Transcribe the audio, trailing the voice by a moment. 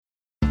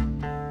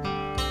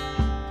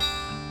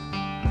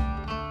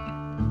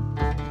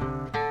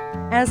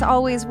As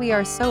always, we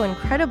are so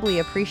incredibly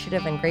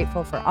appreciative and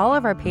grateful for all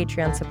of our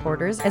Patreon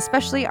supporters,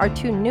 especially our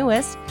two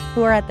newest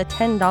who are at the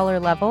 $10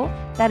 level.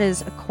 That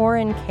is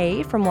Corin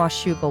K. from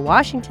Washougal,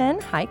 Washington.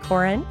 Hi,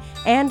 Corin.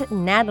 And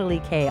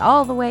Natalie K.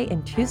 all the way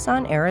in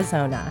Tucson,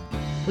 Arizona.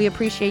 We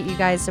appreciate you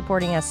guys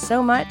supporting us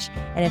so much.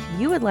 And if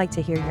you would like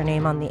to hear your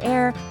name on the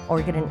air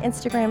or get an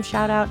Instagram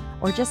shout out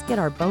or just get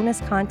our bonus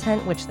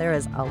content, which there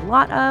is a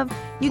lot of,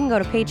 you can go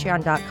to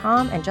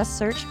patreon.com and just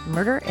search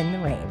Murder in the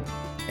Rain.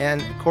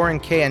 And Corin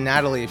K and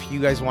Natalie, if you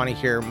guys want to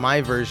hear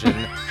my version,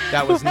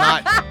 that was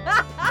not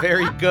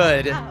very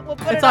good. We'll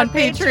put it on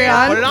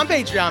Patreon. Put it on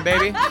Patreon,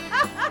 baby.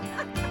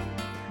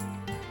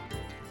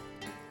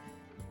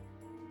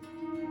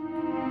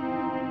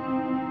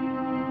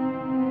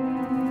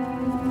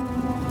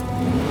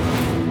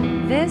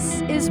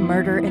 This is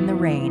Murder in the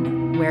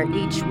Rain, where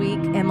each week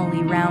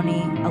Emily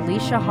Rowney,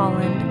 Alicia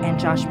Holland, and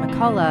Josh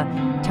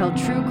McCullough tell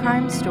true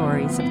crime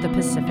stories of the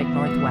Pacific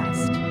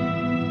Northwest.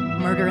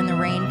 Murder in the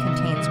Rain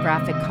contains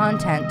graphic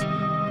content.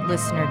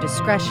 Listener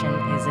discretion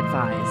is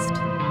advised.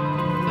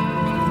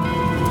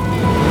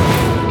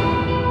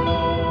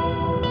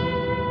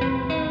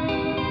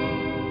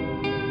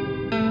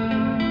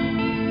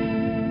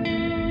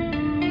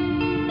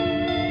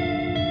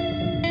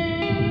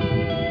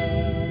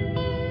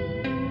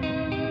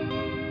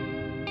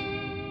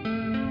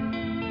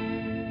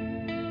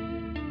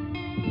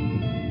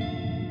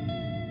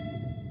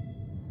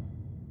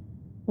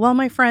 Well,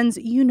 my friends,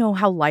 you know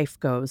how life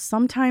goes.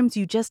 Sometimes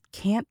you just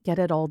can't get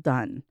it all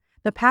done.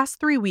 The past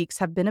 3 weeks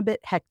have been a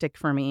bit hectic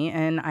for me,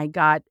 and I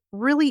got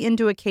really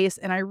into a case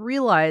and I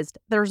realized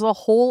there's a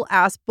whole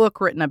ass book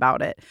written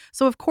about it.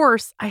 So, of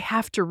course, I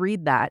have to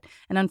read that.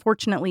 And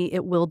unfortunately,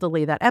 it will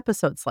delay that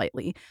episode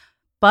slightly.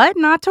 But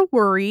not to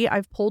worry,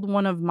 I've pulled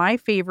one of my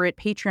favorite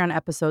Patreon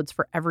episodes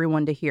for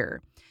everyone to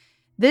hear.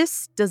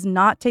 This does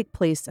not take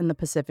place in the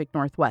Pacific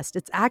Northwest.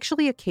 It's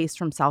actually a case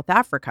from South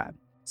Africa.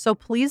 So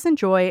please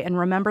enjoy and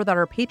remember that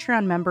our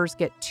Patreon members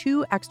get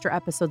 2 extra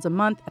episodes a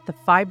month at the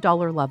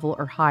 $5 level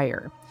or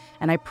higher.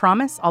 And I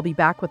promise I'll be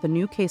back with a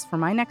new case for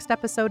my next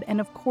episode, and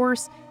of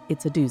course,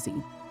 it's a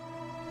doozy.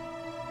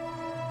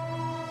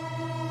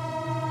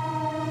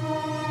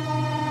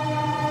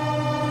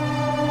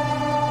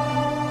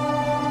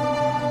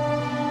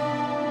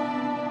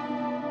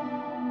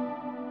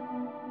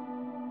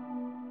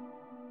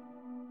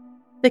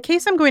 The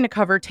case I'm going to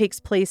cover takes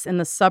place in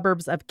the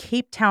suburbs of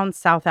Cape Town,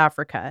 South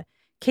Africa.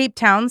 Cape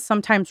Town,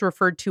 sometimes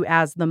referred to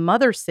as the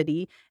Mother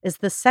City, is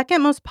the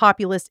second most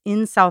populous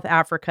in South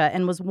Africa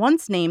and was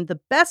once named the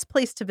best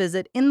place to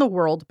visit in the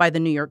world by the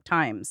New York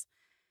Times.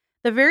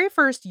 The very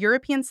first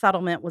European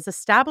settlement was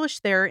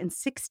established there in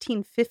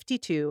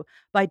 1652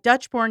 by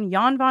Dutch-born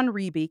Jan van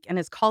Riebeeck and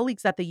his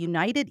colleagues at the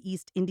United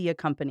East India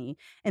Company,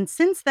 and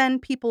since then,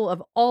 people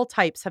of all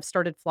types have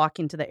started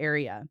flocking to the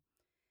area.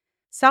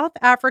 South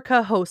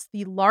Africa hosts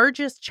the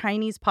largest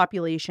Chinese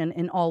population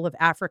in all of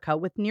Africa,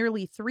 with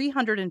nearly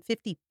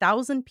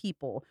 350,000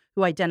 people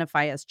who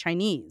identify as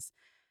Chinese.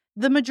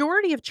 The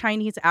majority of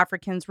Chinese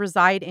Africans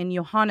reside in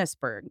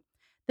Johannesburg.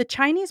 The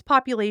Chinese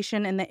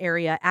population in the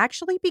area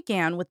actually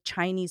began with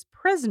Chinese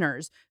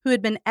prisoners who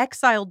had been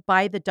exiled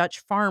by the Dutch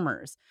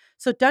farmers.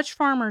 So Dutch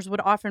farmers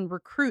would often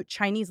recruit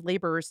Chinese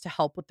laborers to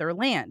help with their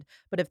land.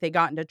 But if they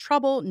got into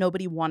trouble,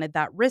 nobody wanted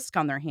that risk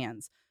on their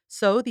hands.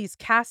 So these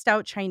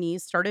cast-out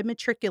Chinese started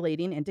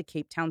matriculating into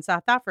Cape Town,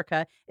 South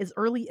Africa as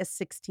early as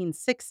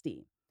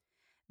 1660.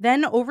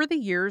 Then, over the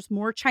years,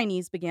 more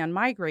Chinese began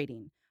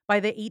migrating. By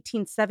the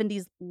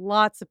 1870s,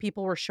 lots of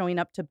people were showing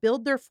up to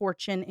build their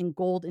fortune in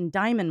gold and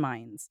diamond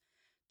mines.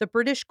 The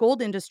British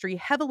gold industry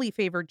heavily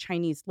favored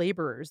Chinese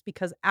laborers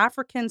because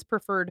Africans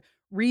preferred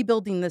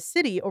rebuilding the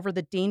city over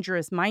the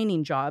dangerous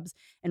mining jobs,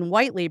 and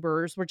white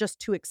laborers were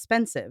just too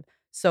expensive,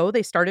 so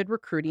they started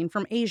recruiting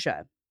from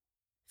Asia.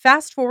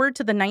 Fast forward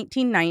to the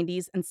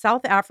 1990s, and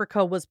South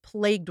Africa was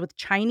plagued with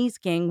Chinese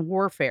gang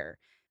warfare.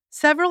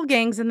 Several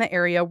gangs in the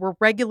area were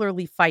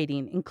regularly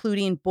fighting,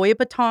 including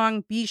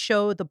Boyabatong,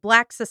 Bisho, the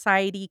Black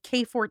Society,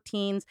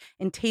 K-14s,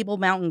 and Table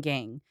Mountain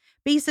Gang.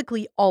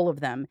 Basically all of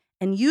them.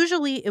 And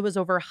usually it was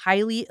over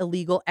highly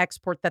illegal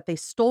export that they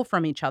stole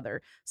from each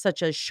other,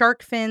 such as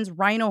shark fins,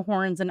 rhino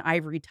horns, and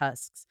ivory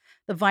tusks.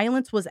 The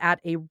violence was at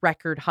a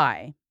record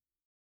high.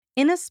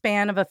 In a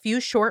span of a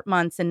few short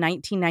months in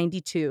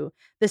 1992,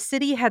 the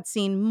city had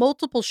seen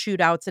multiple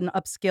shootouts in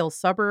upscale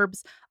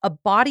suburbs, a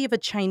body of a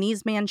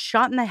Chinese man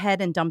shot in the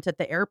head and dumped at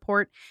the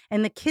airport,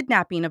 and the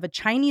kidnapping of a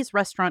Chinese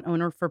restaurant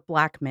owner for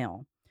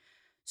blackmail.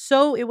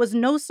 So it was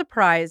no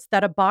surprise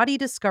that a body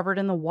discovered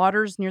in the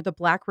waters near the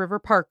Black River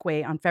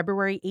Parkway on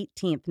February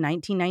 18,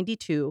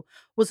 1992,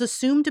 was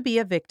assumed to be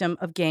a victim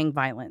of gang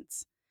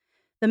violence.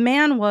 The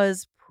man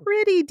was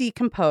pretty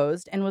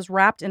decomposed and was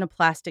wrapped in a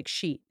plastic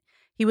sheet.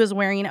 He was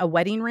wearing a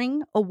wedding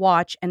ring, a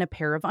watch, and a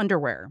pair of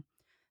underwear.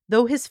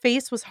 Though his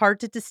face was hard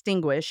to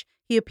distinguish,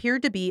 he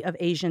appeared to be of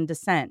Asian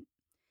descent.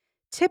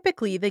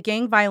 Typically, the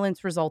gang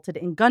violence resulted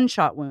in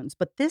gunshot wounds,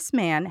 but this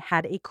man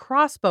had a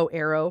crossbow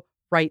arrow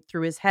right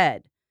through his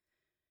head.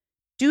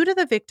 Due to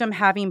the victim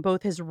having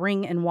both his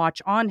ring and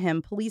watch on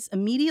him, police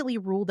immediately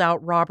ruled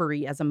out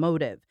robbery as a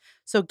motive.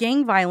 So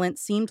gang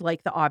violence seemed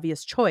like the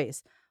obvious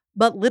choice.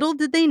 But little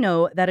did they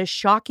know that a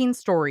shocking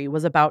story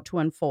was about to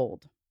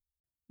unfold.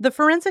 The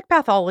forensic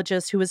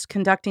pathologist who was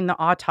conducting the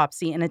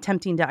autopsy and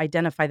attempting to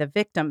identify the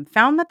victim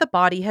found that the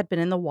body had been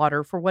in the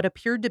water for what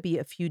appeared to be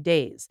a few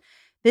days.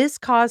 This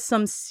caused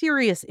some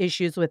serious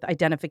issues with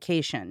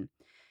identification.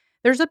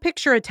 There's a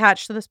picture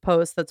attached to this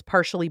post that's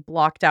partially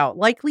blocked out,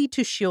 likely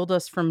to shield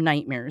us from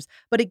nightmares,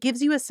 but it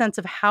gives you a sense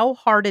of how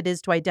hard it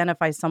is to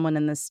identify someone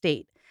in this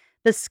state.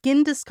 The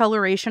skin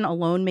discoloration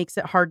alone makes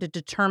it hard to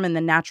determine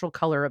the natural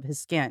color of his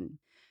skin.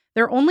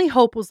 Their only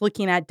hope was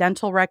looking at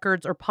dental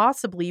records or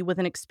possibly, with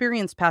an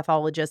experienced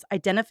pathologist,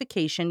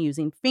 identification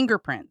using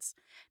fingerprints.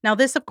 Now,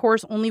 this, of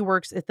course, only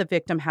works if the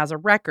victim has a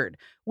record,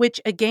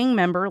 which a gang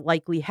member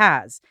likely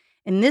has.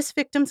 In this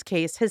victim's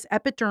case, his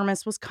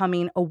epidermis was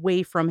coming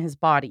away from his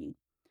body.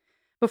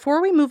 Before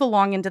we move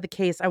along into the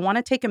case, I want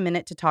to take a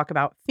minute to talk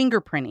about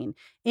fingerprinting.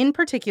 In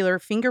particular,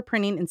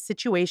 fingerprinting in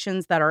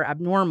situations that are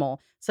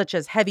abnormal, such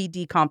as heavy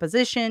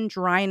decomposition,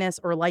 dryness,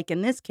 or like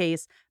in this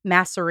case,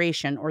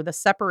 maceration, or the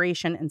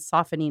separation and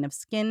softening of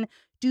skin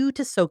due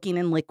to soaking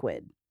in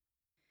liquid.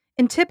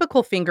 In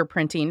typical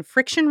fingerprinting,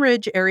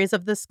 friction-ridge areas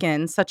of the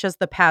skin, such as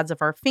the pads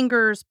of our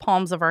fingers,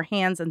 palms of our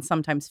hands, and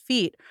sometimes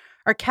feet,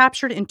 are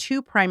captured in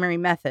two primary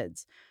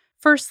methods.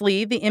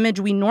 Firstly, the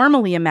image we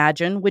normally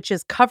imagine, which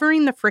is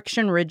covering the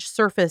friction-ridge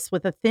surface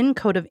with a thin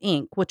coat of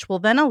ink, which will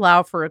then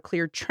allow for a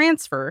clear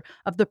transfer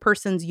of the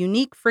person's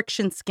unique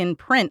friction skin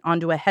print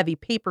onto a heavy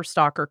paper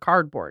stock or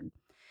cardboard.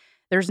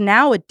 There's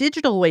now a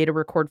digital way to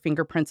record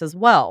fingerprints as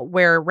well,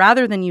 where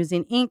rather than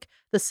using ink,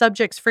 the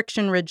subject's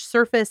friction-ridge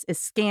surface is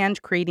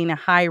scanned, creating a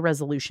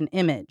high-resolution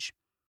image.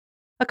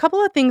 A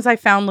couple of things I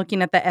found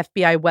looking at the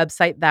FBI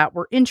website that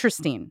were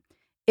interesting.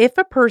 If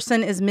a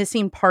person is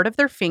missing part of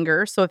their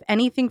finger, so if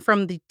anything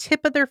from the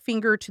tip of their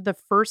finger to the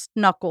first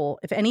knuckle,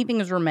 if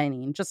anything is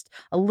remaining, just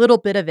a little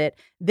bit of it,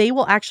 they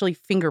will actually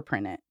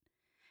fingerprint it.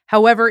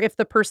 However, if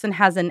the person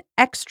has an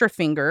extra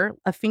finger,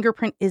 a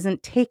fingerprint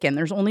isn't taken.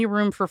 There's only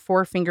room for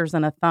 4 fingers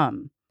and a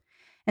thumb.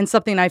 And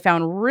something I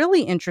found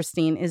really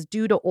interesting is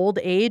due to old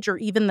age or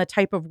even the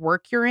type of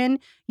work you're in,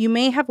 you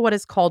may have what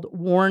is called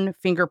worn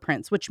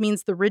fingerprints, which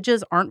means the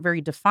ridges aren't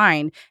very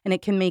defined and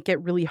it can make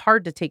it really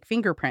hard to take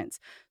fingerprints.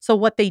 So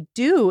what they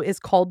do is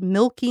called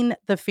milking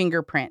the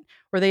fingerprint,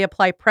 where they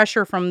apply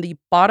pressure from the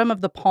bottom of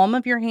the palm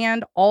of your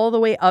hand all the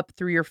way up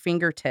through your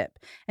fingertip.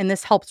 And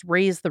this helps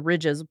raise the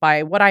ridges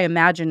by what I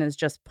imagine is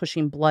just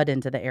pushing blood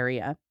into the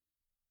area.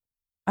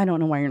 I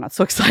don't know why you're not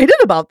so excited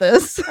about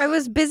this. I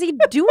was busy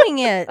doing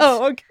it.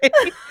 Oh, okay.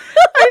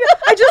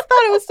 I just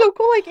thought it was so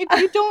cool. Like,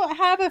 if you don't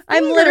have a finger,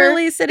 I'm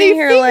literally sitting they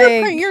here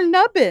fingerprint like... your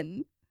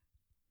nubbin.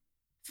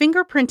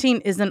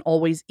 Fingerprinting isn't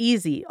always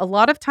easy. A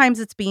lot of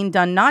times it's being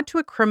done not to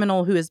a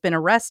criminal who has been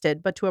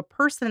arrested, but to a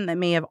person that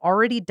may have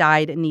already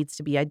died and needs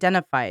to be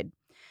identified.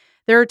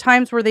 There are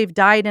times where they've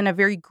died in a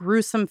very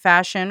gruesome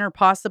fashion or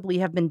possibly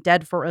have been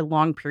dead for a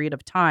long period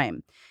of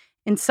time.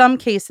 In some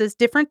cases,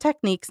 different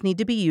techniques need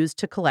to be used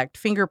to collect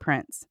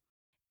fingerprints.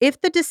 If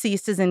the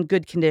deceased is in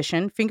good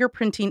condition,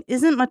 fingerprinting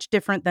isn't much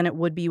different than it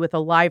would be with a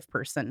live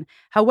person.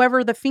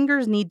 However, the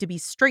fingers need to be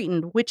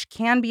straightened, which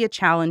can be a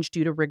challenge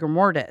due to rigor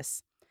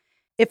mortis.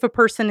 If a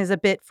person is a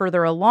bit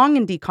further along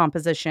in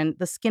decomposition,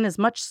 the skin is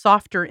much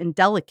softer and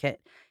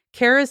delicate.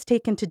 Care is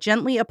taken to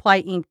gently apply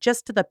ink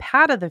just to the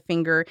pad of the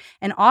finger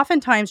and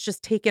oftentimes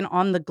just taken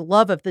on the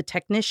glove of the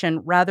technician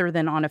rather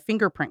than on a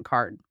fingerprint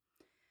card.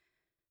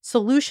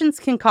 Solutions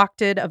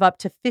concocted of up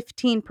to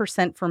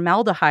 15%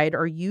 formaldehyde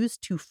are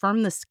used to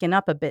firm the skin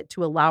up a bit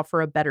to allow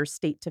for a better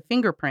state to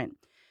fingerprint.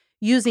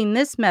 Using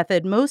this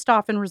method most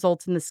often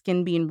results in the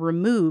skin being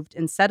removed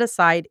and set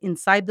aside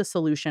inside the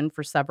solution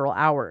for several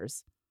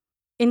hours.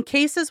 In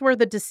cases where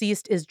the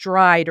deceased is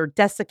dried or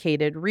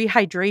desiccated,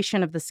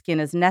 rehydration of the skin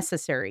is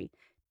necessary.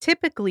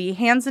 Typically,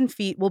 hands and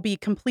feet will be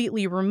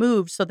completely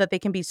removed so that they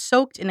can be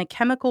soaked in a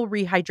chemical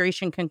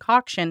rehydration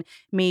concoction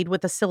made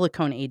with a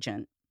silicone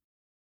agent.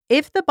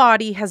 If the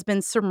body has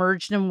been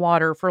submerged in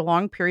water for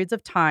long periods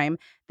of time,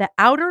 the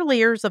outer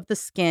layers of the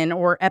skin,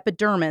 or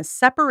epidermis,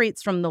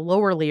 separates from the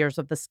lower layers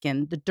of the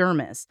skin, the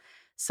dermis.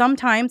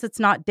 Sometimes it's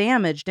not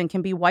damaged and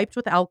can be wiped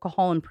with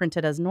alcohol and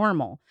printed as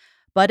normal.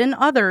 But in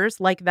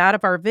others, like that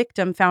of our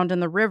victim found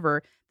in the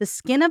river, the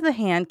skin of the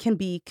hand can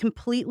be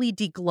completely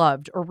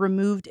degloved or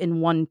removed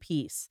in one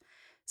piece.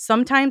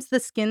 Sometimes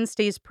the skin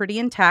stays pretty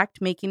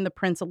intact, making the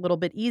prints a little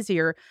bit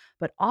easier,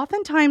 but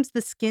oftentimes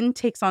the skin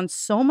takes on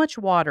so much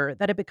water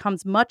that it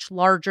becomes much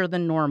larger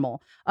than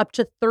normal, up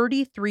to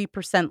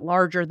 33%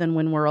 larger than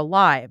when we're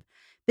alive.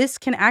 This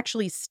can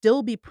actually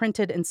still be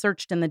printed and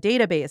searched in the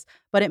database,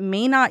 but it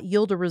may not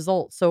yield a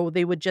result, so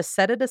they would just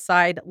set it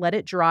aside, let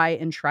it dry,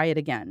 and try it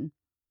again.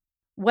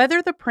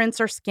 Whether the prints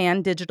are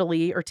scanned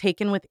digitally or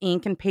taken with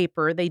ink and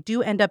paper, they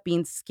do end up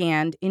being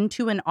scanned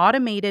into an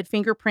automated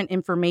fingerprint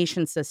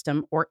information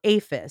system, or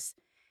AFIS.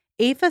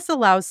 AFIS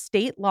allows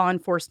state law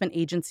enforcement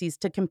agencies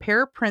to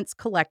compare prints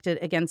collected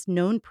against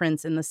known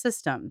prints in the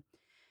system.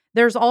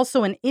 There's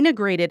also an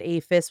integrated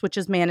AFIS, which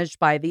is managed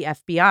by the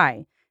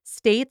FBI.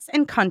 States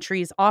and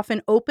countries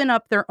often open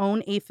up their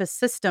own AFIS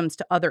systems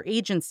to other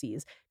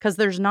agencies because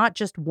there's not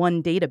just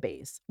one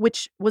database,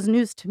 which was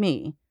news to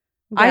me.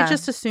 I Yeah.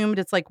 just assumed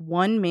it's like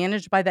one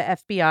managed by the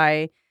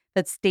FBI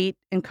that state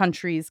and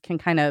countries can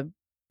kind of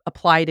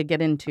apply to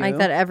get into. Like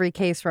that every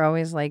case we're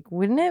always like,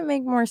 wouldn't it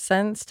make more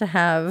sense to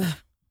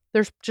have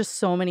There's just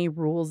so many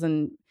rules,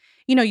 and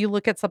you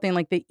look at something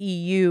like the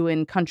EU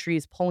and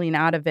countries pulling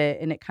out of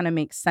it, and it kind of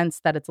makes sense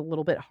that it's a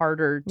little bit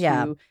harder to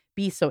Yeah.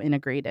 be so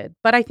integrated.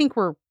 But I think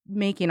we're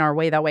making our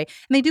way that way,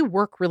 and they do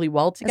work really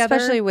well together.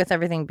 especially with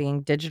everything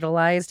being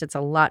digitalized, it's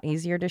a lot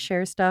easier to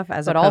share stuff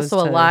but also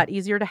a lot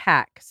easier to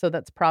hack. So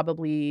that's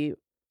probably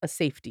a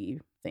safety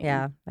thing.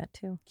 Yeah, that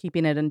too.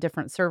 Keeping it in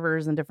different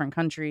servers in different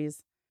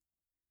countries.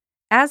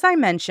 As I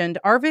mentioned,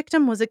 our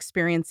victim was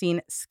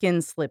experiencing skin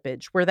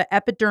slippage, where the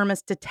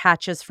epidermis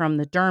detaches from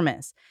the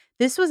dermis.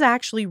 This was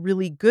actually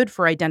really good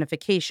for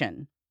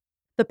identification.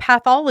 The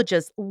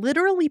pathologist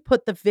literally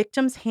put the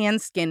victim's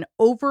hand skin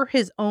over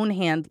his own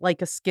hand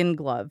like a skin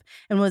glove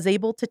and was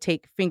able to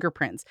take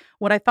fingerprints.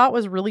 What I thought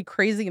was really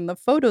crazy in the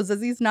photos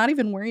is he's not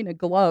even wearing a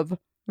glove.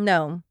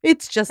 No.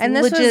 It's just And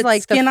this was legit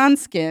like skin on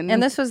skin.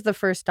 And this was the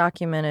first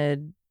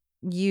documented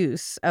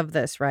use of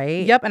this,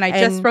 right? Yep, and I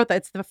just And wrote that.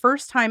 It's the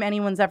first time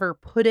anyone's ever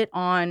put it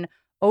on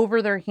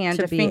over their hand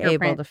to be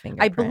fingerprint. able to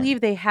fingerprint. I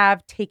believe they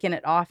have taken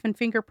it off and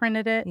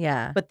fingerprinted it,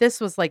 Yeah. but this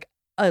was like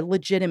a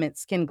legitimate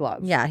skin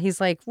glove. Yeah. He's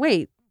like,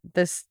 wait,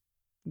 this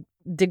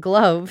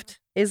degloved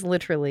is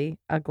literally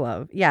a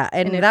glove. Yeah.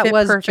 And it that fit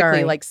was perfectly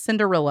jarring. like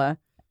Cinderella.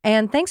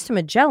 And thanks to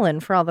Magellan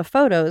for all the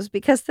photos,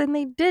 because then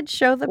they did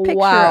show the picture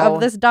Wow. of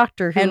this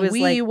doctor who And was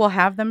we like, will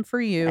have them for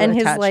you. and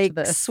his attached to like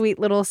this. sweet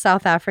little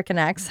South African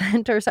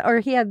accent, or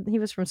he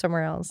was from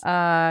somewhere else.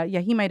 Yeah,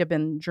 he might have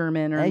been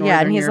German or Northern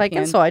Yeah, and he's like,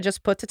 European. and so I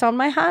just put it on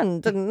my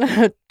hand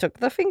and took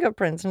the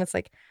fingerprints, and it's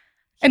like,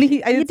 And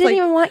you it's didn't like,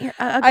 even want your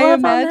a glove I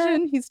on that?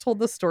 imagine he's told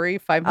the story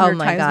 500 Oh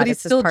my times, God, but he's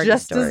it's his still party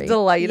just story. as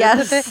delighted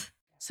with it. Yes.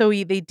 So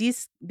they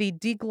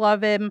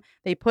deglove him,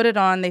 they put it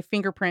on, they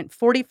fingerprint,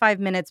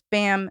 45 minutes,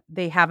 bam,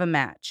 they have a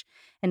match.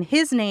 And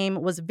his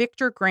name was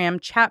Victor Graham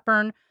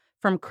Chatburn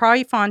from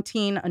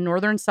Kraaifontein, a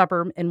northern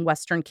suburb in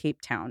western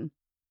Cape Town.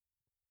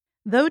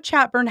 Though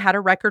Chatburn had a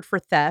record for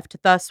theft,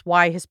 thus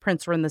why his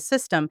prints were in the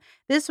system,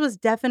 this was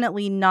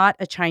definitely not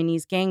a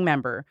Chinese gang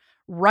member.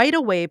 Right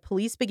away,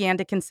 police began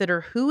to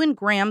consider who in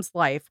Graham's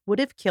life would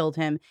have killed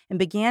him and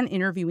began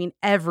interviewing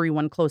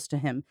everyone close to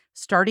him,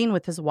 starting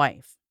with his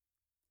wife.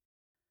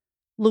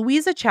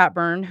 Louisa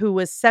Chatburn, who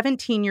was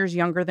 17 years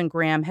younger than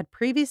Graham, had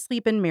previously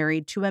been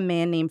married to a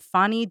man named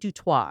Fanny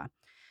Dutoit.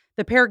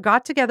 The pair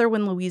got together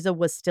when Louisa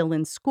was still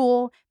in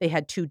school. They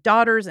had 2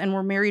 daughters and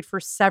were married for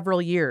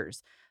several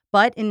years.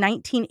 But in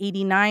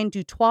 1989,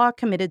 Dutoit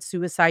committed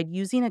suicide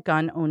using a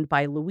gun owned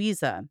by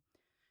Louisa.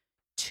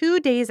 2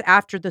 days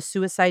after the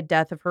suicide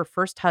death of her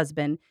first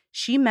husband,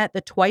 she met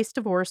the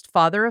twice-divorced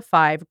father of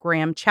 5,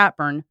 Graham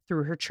Chatburn,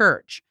 through her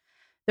church.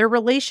 Their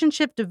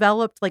relationship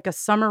developed like a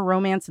summer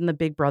romance in the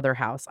Big Brother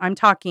house. I'm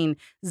talking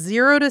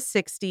 0 to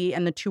 60,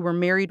 and the two were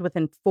married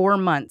within 4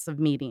 months of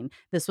meeting.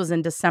 This was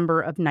in December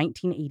of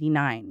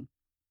 1989.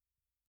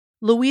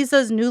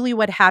 Louisa's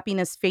newlywed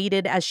happiness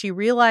faded as she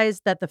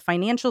realized that the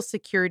financial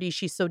security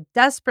she so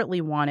desperately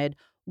wanted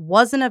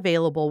wasn't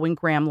available when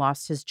Graham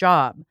lost his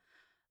job.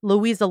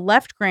 Louisa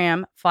left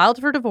Graham,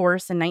 filed for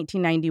divorce in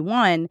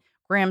 1991.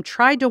 Graham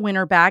tried to win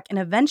her back, and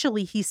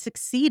eventually he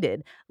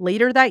succeeded.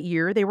 Later that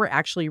year, they were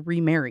actually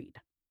remarried.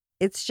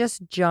 It's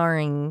just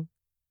jarring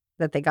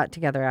that they got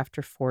together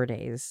after 4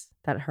 days,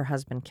 that her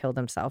husband killed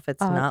himself.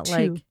 It's not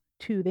like...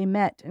 Two. They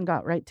met and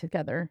got right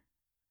together.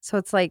 So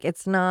it's like,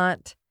 it's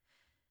not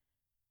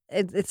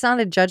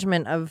a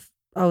judgment of,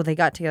 oh, they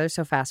got together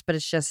so fast, but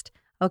it's just,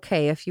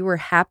 okay, if you were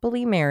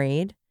happily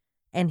married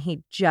and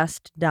he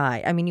just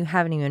died, I mean, you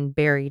haven't even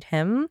buried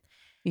him.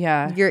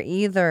 Yeah. You're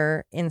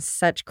either in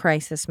such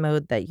crisis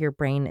mode that your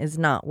brain is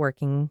not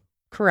working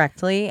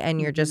correctly and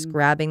you're just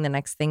grabbing the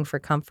next thing for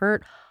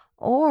comfort,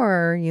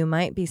 or you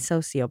might be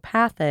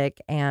sociopathic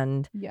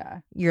and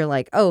you're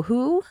like, oh,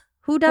 who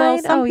died? Well,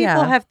 some people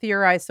yeah. have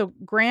theorized. So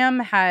Graham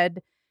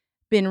had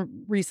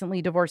been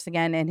recently divorced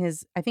again, and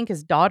I think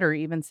his daughter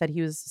even said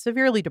he was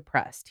severely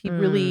depressed. He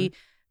really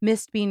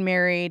missed being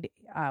married,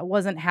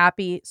 wasn't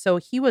happy. So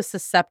he was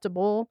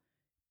susceptible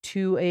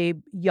to a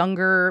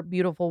younger,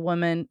 beautiful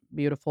woman,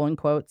 beautiful in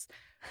quotes,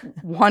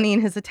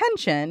 wanting his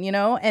attention,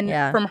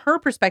 And from her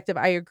perspective,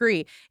 I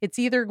agree. It's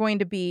either going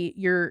to be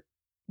you're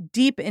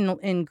deep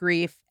in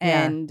grief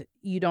and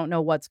you don't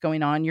know what's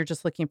going on. You're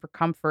just looking for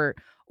comfort,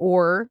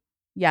 or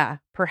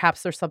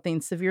perhaps there's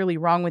something severely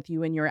wrong with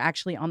you and you're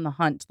actually on the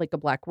hunt like a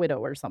Black Widow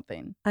or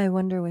something. I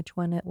wonder which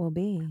one it will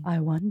be.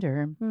 I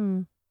wonder.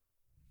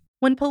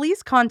 When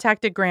police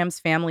contacted Graham's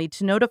family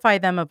to notify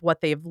them of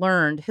what they've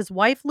learned, his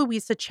wife,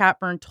 Louisa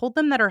Chatburn, told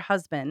them that her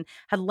husband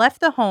had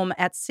left the home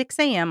at 6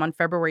 a.m. on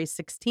February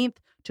 16th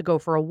to go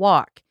for a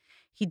walk.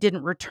 He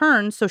didn't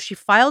return, so she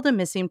filed a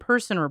missing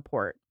person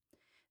report.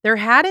 There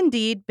had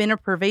indeed been a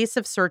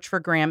pervasive search for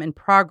Graham in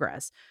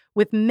progress.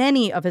 with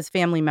many of his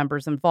family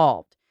members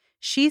involved.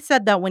 She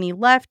said that when he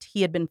left,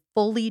 he had been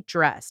fully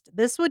dressed.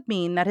 This would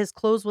mean that his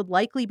clothes would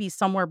likely be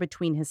somewhere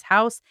between his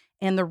house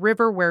and the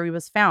river where he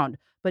was found,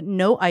 but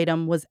no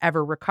item was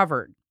ever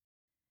recovered.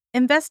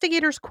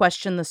 Investigators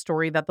questioned the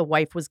story that the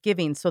wife was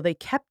giving, so they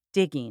kept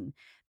digging.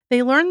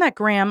 They learned that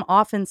Graham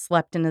often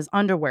slept in his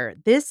underwear.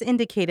 This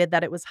indicated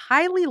that it was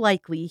highly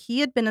likely he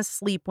had been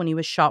asleep when he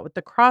was shot with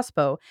the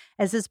crossbow,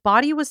 as his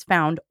body was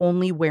found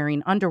only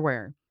wearing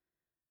underwear.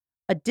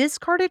 A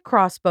discarded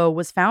crossbow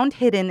was found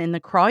hidden in the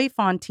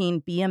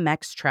Crowley-Fontaine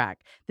BMX track.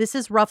 This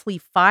is roughly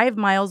 5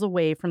 miles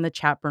away from the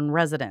Chatburn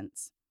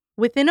residence.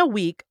 Within a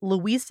week,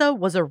 Louisa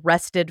was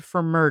arrested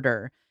for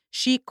murder.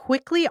 She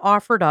quickly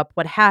offered up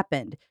what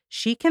happened.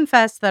 She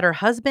confessed that her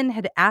husband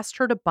had asked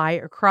her to buy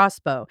a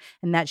crossbow,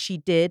 and that she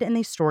did, and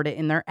they stored it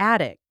in their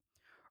attic.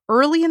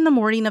 Early in the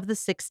morning of the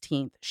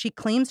 16th, she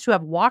claims to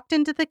have walked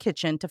into the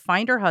kitchen to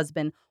find her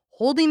husband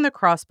holding the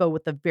crossbow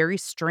with a very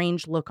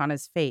strange look on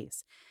his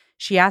face.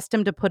 She asked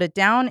him to put it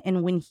down,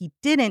 and when he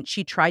didn't,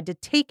 she tried to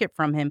take it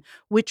from him,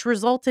 which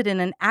resulted in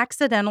an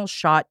accidental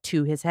shot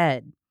to his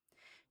head.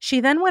 She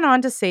then went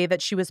on to say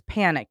that she was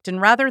panicked,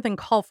 and rather than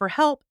call for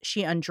help,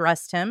 she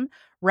undressed him,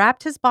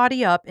 wrapped his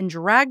body up, and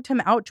dragged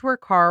him out to her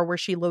car, where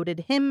she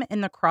loaded him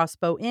and the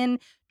crossbow in,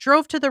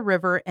 drove to the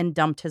river, and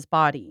dumped his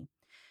body.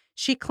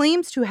 She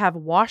claims to have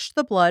washed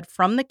the blood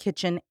from the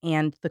kitchen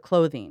and the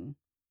clothing.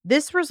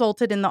 This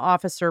resulted in the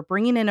officer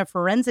bringing in a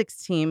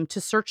forensics team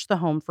to search the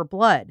home for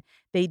blood.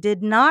 They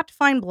did not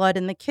find blood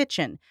in the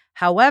kitchen.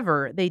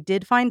 However, they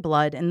did find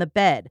blood in the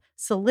bed,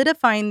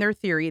 solidifying their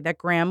theory that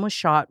Graham was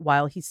shot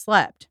while he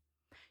slept.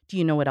 Do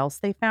you know what else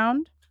they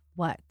found?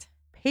 What?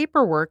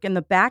 Paperwork in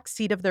the back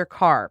seat of their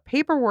car.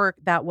 Paperwork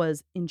that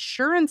was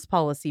insurance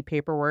policy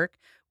paperwork,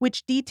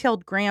 which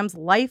detailed Graham's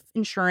life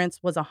insurance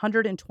was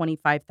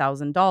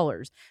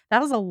 $125,000.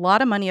 That was a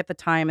lot of money at the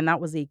time, and that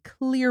was a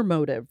clear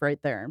motive right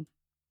there.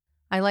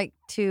 I like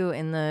to,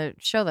 in the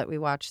show that we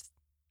watched,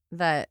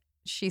 that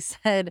she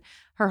said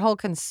her whole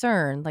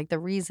concern, like the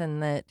reason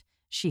that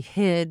she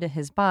hid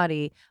his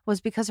body, was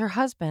because her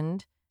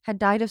husband had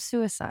died of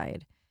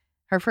suicide.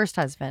 Her first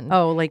husband.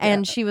 Oh, like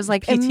and she was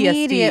like, PTSD.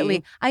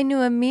 immediately, I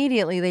knew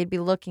immediately they'd be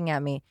looking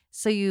at me.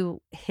 So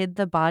you hid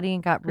the body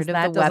and got rid of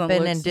that the doesn't weapon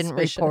look and didn't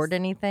suspicious. report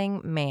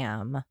anything?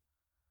 Ma'am.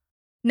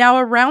 Now,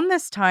 around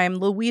this time,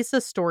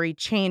 Louisa's story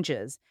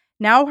changes.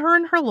 Now her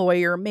and her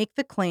lawyer make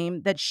the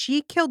claim that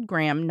she killed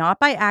Graham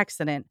not by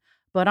accident,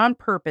 but on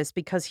purpose,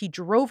 because he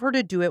drove her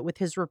to do it with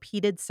his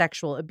repeated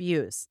sexual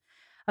abuse.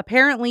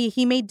 Apparently,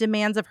 he made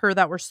demands of her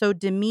that were so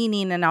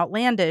demeaning and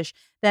outlandish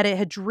that it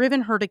had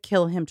driven her to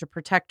kill him to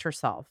protect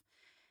herself.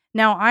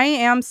 Now, I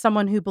am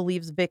someone who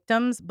believes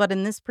victims, but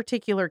in this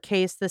particular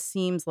case, this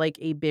seems like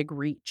a big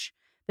reach.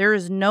 There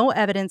is no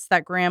evidence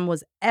that Graham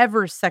was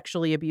ever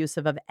sexually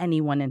abusive of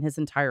anyone in his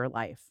entire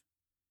life.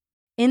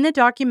 In the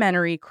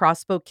documentary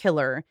Crossbow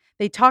Killer,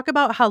 they talk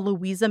about how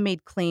Louisa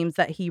made claims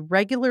that he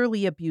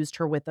regularly abused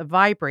her with a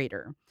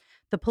vibrator.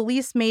 The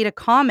police made a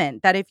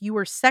comment that if you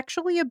were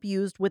sexually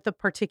abused with a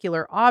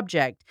particular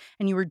object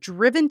and you were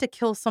driven to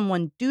kill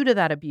someone due to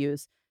that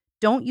abuse,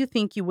 don't you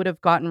think you would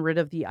have gotten rid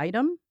of the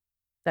item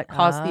that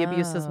caused the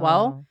abuse as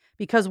well? Oh.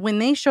 Because when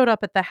they showed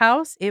up at the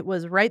house, it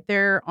was right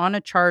there on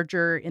a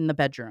charger in the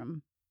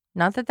bedroom.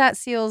 Not that that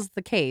seals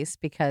the case,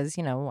 because,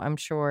 I'm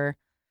sure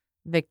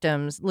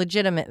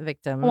legitimate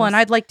victims. Well, and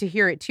I'd like to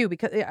hear it too,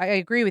 because I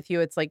agree with you.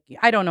 It's like,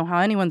 I don't know how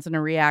anyone's going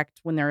to react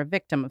when they're a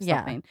victim of Yeah.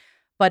 something.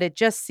 But it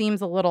just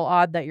seems a little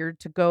odd that you're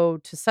to go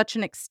to such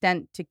an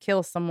extent to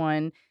kill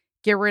someone,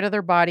 get rid of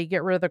their body,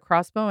 get rid of the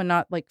crossbow, and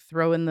not like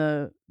throw in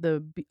the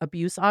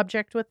abuse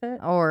object with it.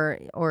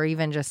 Or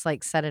even just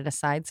like set it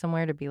aside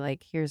somewhere to be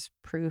like, here's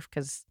proof,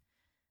 because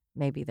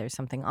maybe there's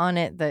something on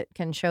it that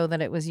can show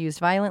that it was used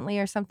violently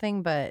or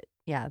something. But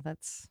yeah,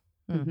 that's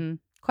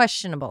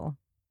questionable.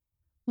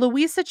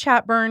 Louisa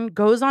Chatburn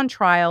goes on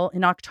trial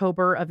in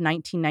October of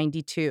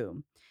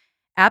 1992.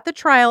 At the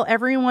trial,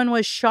 everyone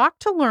was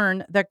shocked to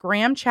learn that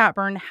Graham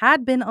Chatburn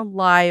had been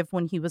alive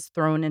when he was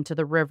thrown into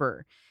the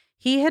river.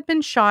 He had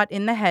been shot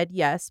in the head,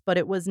 yes, but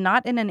it was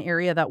not in an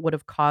area that would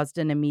have caused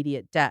an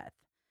immediate death.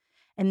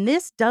 And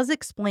this does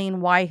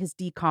explain why his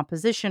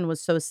decomposition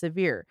was so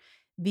severe.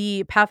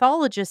 The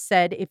pathologist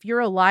said if you're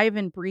alive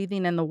and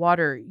breathing in the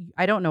water,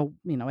 I don't know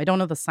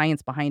the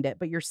science behind it,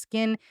 but your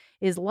skin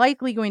is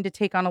likely going to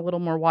take on a little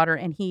more water,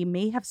 and he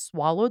may have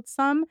swallowed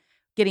some,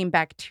 getting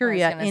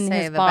bacteria in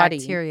his body.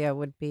 Bacteria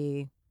would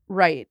be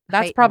right. That's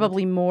heightened.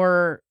 probably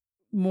more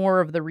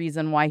of the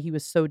reason why he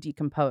was so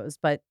decomposed,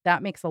 but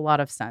that makes a lot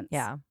of sense.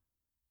 Yeah.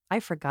 I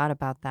forgot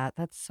about that.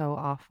 That's so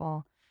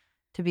awful.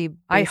 To be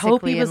I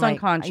hope basically he was in, like,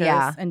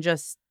 unconscious and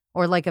just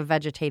or like a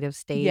vegetative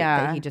state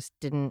that he just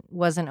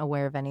wasn't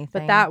aware of anything.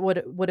 But that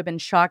would have been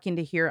shocking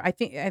to hear. I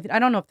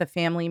don't know if the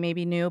family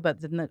maybe knew,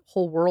 but then the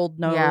whole world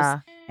knows. Yeah.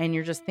 And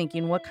you're just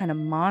thinking, what kind of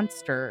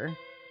monster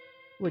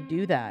would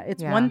do that?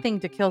 It's Yeah. one thing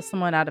to kill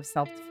someone out of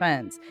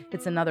self-defense.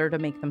 It's another to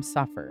make them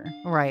suffer.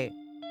 Right.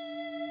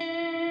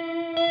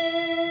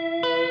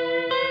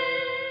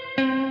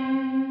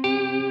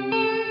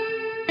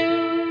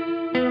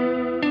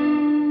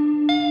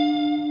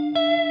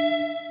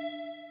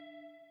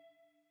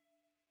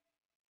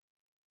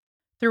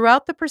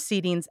 Throughout the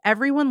proceedings,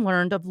 everyone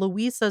learned of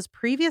Louisa's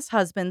previous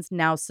husband's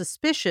now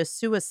suspicious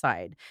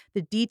suicide.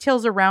 The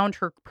details around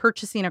her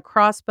purchasing a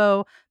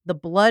crossbow, the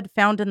blood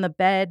found in the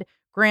bed,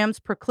 Graham's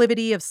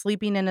proclivity of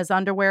sleeping in his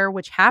underwear,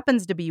 which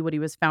happens to be what he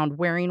was found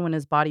wearing when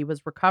his body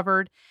was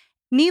recovered.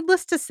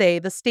 Needless to say,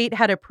 the state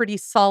had a pretty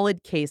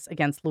solid case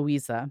against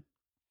Louisa.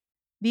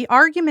 The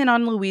argument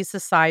on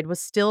Louisa's side was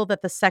still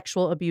that the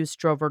sexual abuse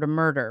drove her to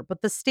murder,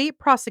 but the state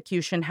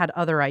prosecution had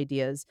other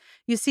ideas.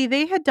 You see,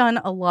 they had done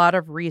a lot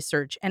of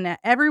research, and at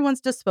everyone's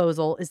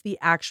disposal is the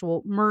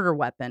actual murder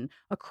weapon,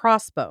 a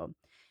crossbow.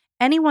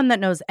 Anyone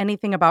that knows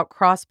anything about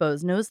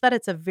crossbows knows that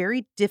it's a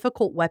very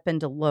difficult weapon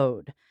to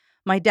load.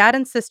 My dad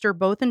and sister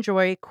both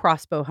enjoy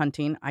crossbow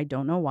hunting. I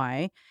don't know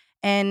why.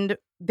 And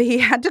they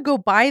had to go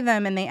buy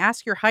them, and they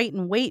ask your height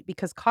and weight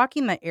because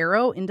cocking the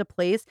arrow into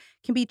place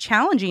can be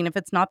challenging if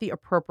it's not the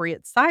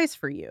appropriate size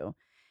for you.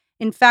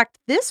 In fact,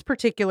 this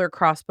particular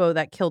crossbow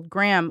that killed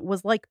Graham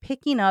was like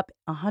picking up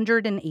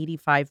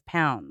 185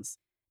 pounds.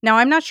 Now,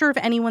 I'm not sure if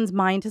anyone's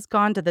mind has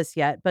gone to this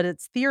yet, but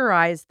it's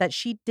theorized that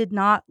she did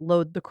not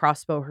load the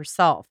crossbow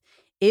herself.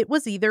 It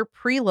was either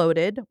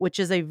preloaded, which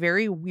is a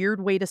very weird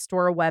way to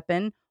store a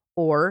weapon,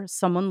 or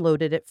someone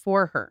loaded it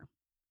for her.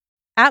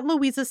 At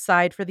Louisa's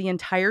side for the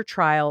entire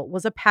trial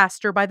was a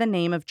pastor by the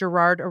name of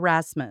Gerard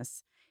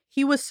Erasmus.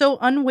 He was so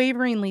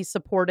unwaveringly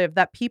supportive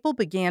that people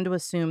began to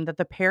assume that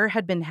the pair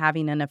had been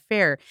having an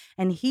affair,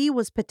 and he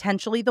was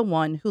potentially the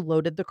one who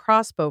loaded the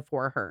crossbow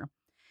for her.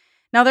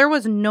 Now, there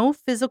was no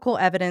physical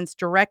evidence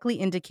directly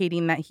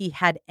indicating that he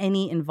had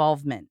any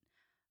involvement,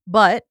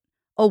 but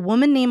a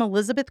woman named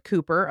Elizabeth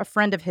Cooper, a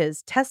friend of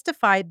his,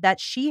 testified that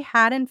she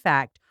had, in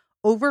fact,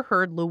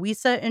 overheard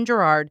Louisa and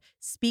Gerard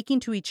speaking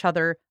to each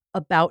other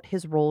about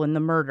his role in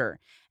the murder,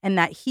 and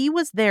that he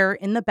was there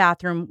in the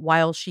bathroom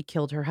while she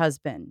killed her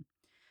husband.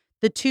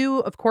 The two,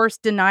 of course,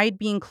 denied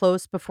being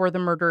close before the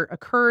murder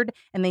occurred,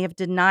 and they have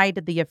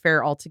denied the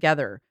affair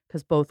altogether,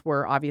 because both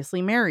were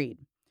obviously married.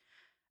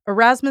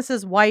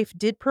 Erasmus's wife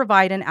did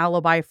provide an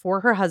alibi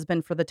for her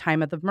husband for the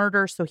time of the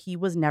murder, so he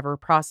was never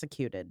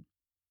prosecuted.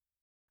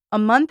 A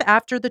month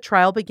after the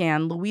trial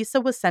began,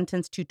 Louisa was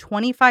sentenced to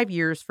 25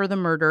 years for the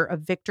murder of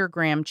Victor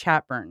Graham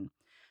Chatburn.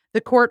 The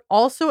court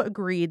also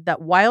agreed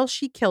that while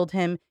she killed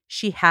him,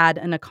 she had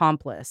an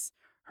accomplice.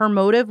 Her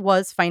motive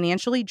was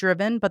financially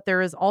driven, but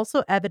there is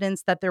also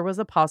evidence that there was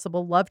a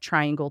possible love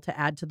triangle to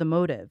add to the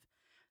motive.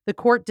 The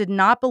court did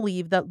not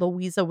believe that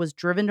Louisa was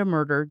driven to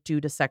murder due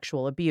to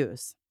sexual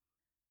abuse.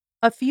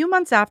 A few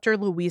months after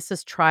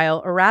Louisa's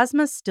trial,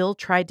 Erasmus still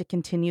tried to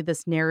continue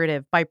this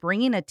narrative by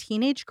bringing a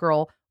teenage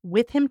girl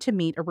with him to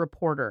meet a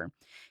reporter.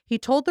 He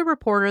told the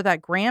reporter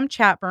that Graham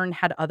Chatburn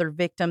had other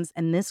victims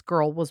and this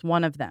girl was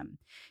one of them.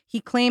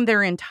 He claimed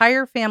their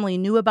entire family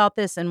knew about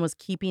this and was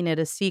keeping it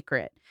a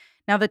secret.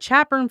 Now, the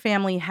Chatburn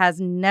family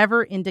has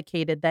never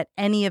indicated that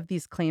any of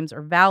these claims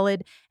are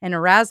valid, and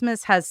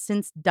Erasmus has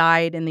since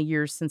died in the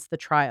years since the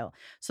trial.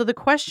 So the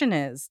question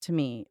is, to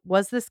me,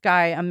 was this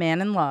guy a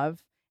man in love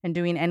and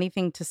doing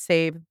anything to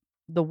save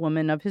the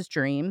woman of his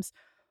dreams?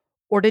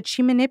 Or did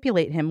she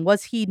manipulate him?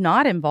 Was he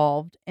not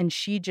involved and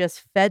she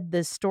just fed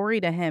this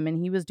story to him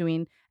and he was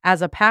doing,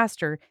 as a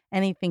pastor,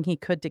 anything he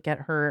could to get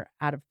her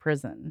out of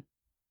prison?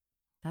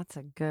 That's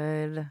a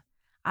good.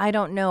 I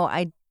don't know.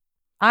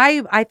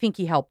 I think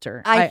he helped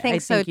her. I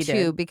think so he too,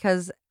 did.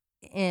 because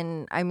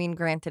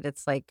granted,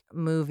 it's like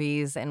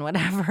movies and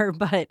whatever,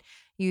 but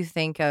you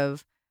think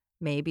of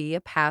maybe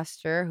a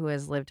pastor who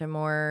has lived a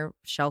more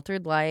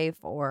sheltered life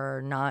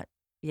or not,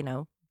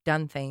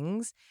 done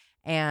things.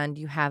 And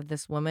you have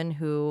this woman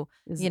who,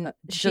 Is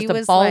she just a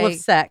was ball of like,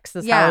 sex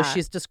is yeah, how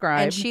she's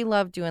described. and she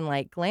loved doing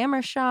like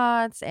glamour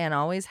shots and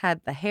always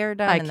had the hair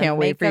done. I and the can't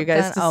wait for you makeup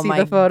guys done. to see my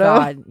the photo.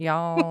 God,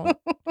 y'all.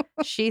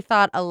 She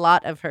thought a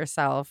lot of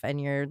herself,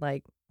 and you're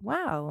like,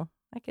 wow,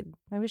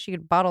 I wish you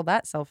could bottle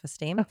that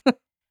self-esteem.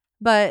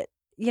 But,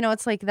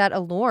 it's like that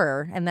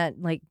allure and that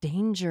like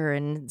danger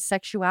and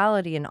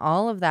sexuality and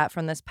all of that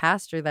from this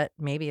pastor that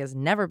maybe has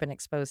never been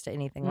exposed to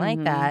anything like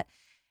Mhm. that.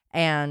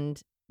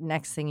 And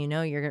next thing you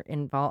know, you're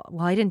involved.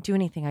 Well, I didn't do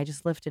anything. I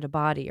just lifted a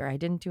body, or I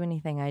didn't do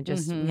anything. I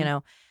just,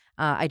 Mhm.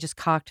 I just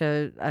cocked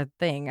a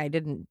thing. I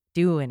didn't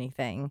do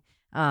anything.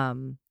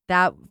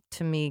 That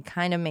to me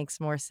kind of makes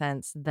more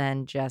sense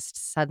than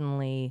just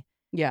suddenly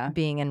Yeah,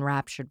 being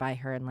enraptured by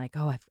her and like,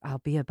 oh, I'll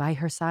be by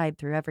her side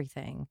through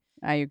everything.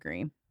 I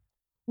agree.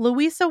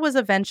 Louisa was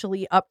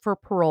eventually up for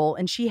parole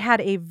and she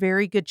had a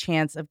very good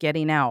chance of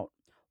getting out.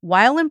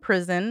 While in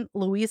prison,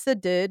 Louisa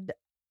did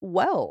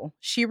well.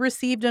 She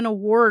received an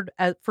award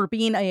for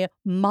being a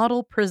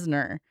model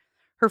prisoner.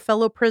 Her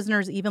fellow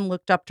prisoners even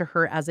looked up to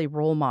her as a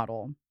role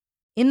model.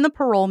 In the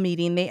parole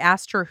meeting, they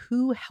asked her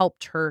who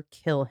helped her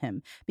kill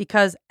him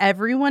because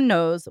everyone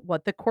knows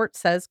what the court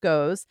says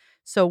goes.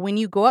 So when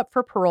you go up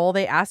for parole,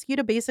 they ask you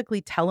to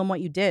basically tell them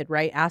what you did,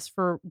 right? Have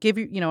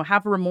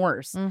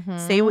remorse,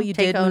 say what you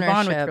Take did, move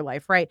on with ownership. your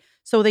life, right?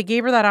 So they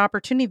gave her that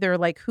opportunity. They're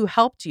like, who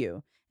helped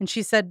you? And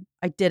she said,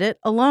 I did it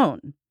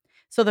alone.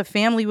 So the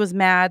family was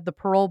mad. The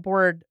parole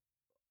board,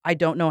 I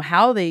don't know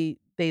how they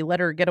let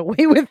her get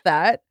away with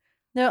that.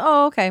 No,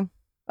 oh, okay.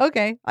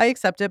 Okay, I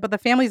accept it. But the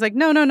family's like,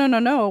 no, no, no, no,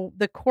 no.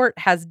 The court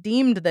has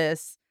deemed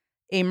this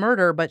a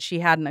murder, but she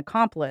had an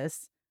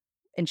accomplice.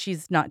 And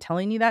she's not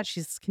telling you that.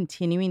 She's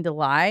continuing to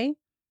lie.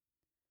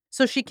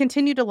 So she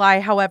continued to lie.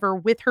 However,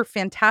 with her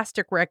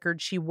fantastic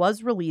record, she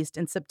was released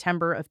in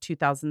September of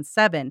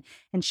 2007,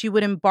 and she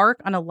would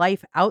embark on a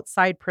life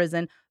outside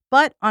prison,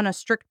 but on a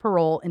strict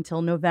parole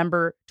until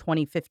November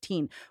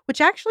 2015,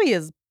 which actually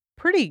is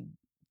pretty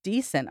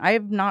decent. I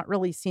have not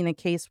really seen a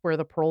case where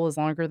the parole is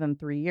longer than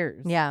 3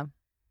 years. Yeah.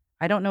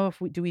 I don't know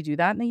if we do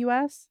that in the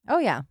US? Oh,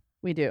 yeah.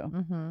 We do.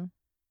 Mm-hmm.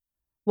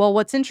 Well,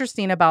 what's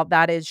interesting about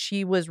that is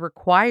she was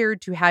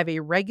required to have a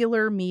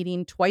regular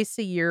meeting twice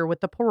a year with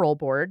the parole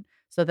board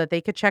so that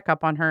they could check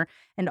up on her.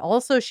 And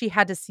also, she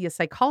had to see a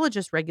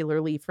psychologist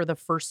regularly for the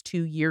first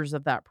 2 years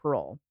of that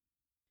parole.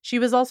 She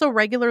was also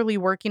regularly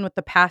working with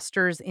the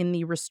pastors in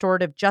the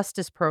Restorative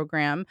Justice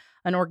Program,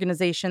 an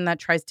organization that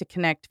tries to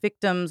connect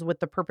victims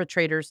with the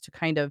perpetrators to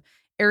kind of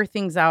air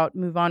things out,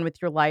 move on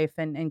with your life,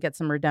 and get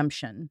some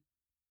redemption.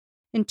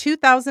 In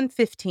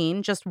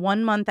 2015, just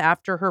 1 month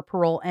after her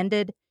parole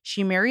ended,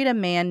 she married a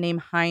man named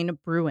Hein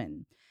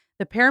Bruin.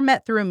 The pair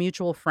met through a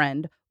mutual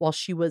friend while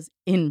she was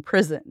in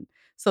prison.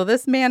 So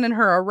this man and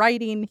her are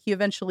writing. He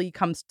eventually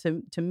comes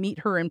to meet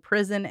her in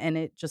prison, and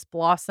it just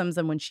blossoms.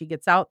 And when she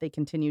gets out, they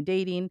continue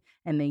dating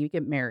and they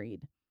get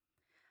married.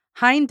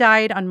 Hein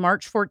died on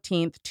March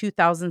 14th,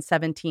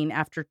 2017,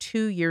 after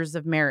 2 years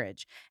of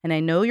marriage. And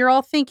I know you're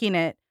all thinking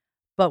it,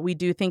 but we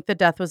do think the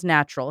death was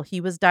natural. He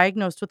was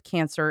diagnosed with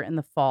cancer in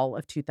the fall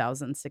of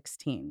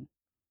 2016.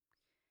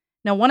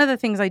 Now, one of the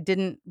things I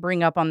didn't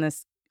bring up on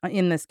this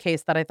in this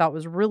case that I thought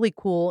was really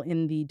cool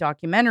in the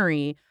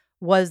documentary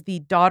was the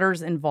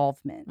daughter's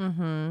involvement.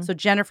 Mm-hmm. So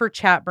Jennifer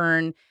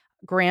Chatburn,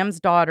 Graham's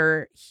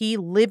daughter, he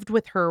lived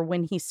with her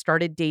when he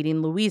started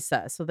dating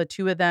Louisa. So the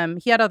two of them,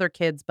 he had other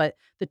kids, but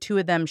the two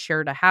of them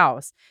shared a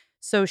house.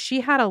 So she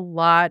had a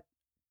lot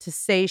to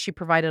say. She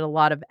provided a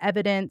lot of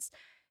evidence.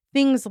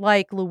 Things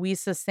like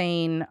Louisa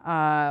saying,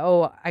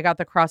 oh, I got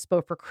the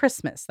crossbow for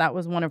Christmas. That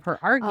was one of her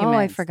arguments. Oh,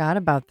 I forgot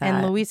about that.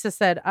 And Louisa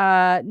said,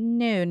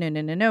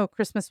 no.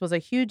 Christmas was a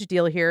huge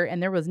deal here, and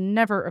there was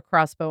never a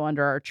crossbow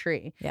under our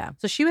tree. Yeah.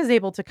 So she was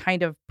able to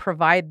kind of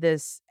provide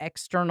this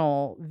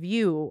external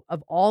view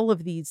of all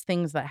of these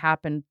things that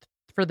happened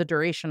for the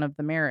duration of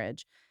the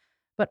marriage.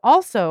 But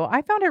also,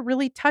 I found it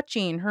really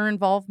touching, her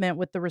involvement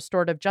with the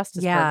Restorative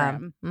Justice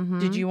Program. Mm-hmm.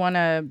 Did you want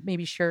to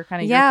maybe share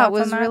kind of your Yeah, thoughts it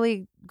was on that?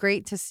 really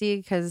great to see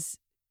because,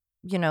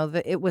 you know,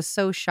 it was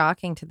so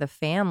shocking to the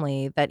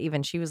family that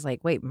even she was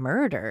like, wait,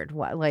 murdered?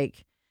 What?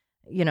 Like,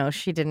 you know,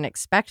 she didn't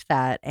expect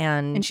that.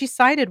 And she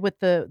sided with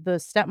the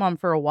stepmom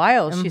for a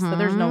while. She said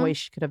there's no Mhm. way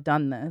she could have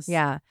done this.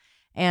 Yeah.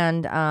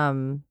 And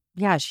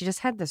yeah, she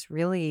just had this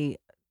really,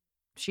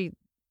 she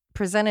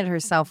presented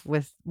herself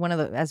with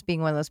as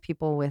being one of those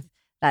people with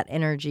that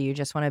energy you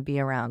just want to be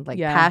around, like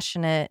Yeah.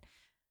 passionate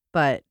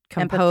but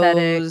Empathetic.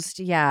 composed.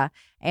 Yeah.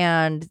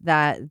 And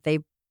that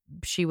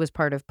she was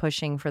part of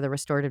pushing for the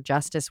restorative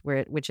justice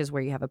which is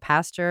where you have a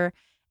pastor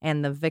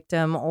and the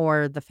victim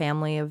or the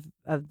family of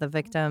the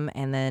victim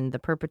and then the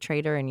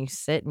perpetrator, and you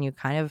sit and you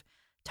kind of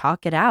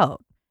talk it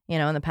out. You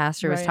know, and the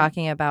pastor was Right.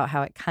 talking about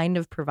how it kind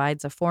of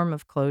provides a form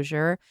of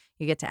closure.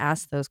 You get to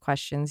ask those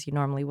questions you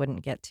normally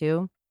wouldn't get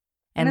to.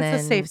 And it's then,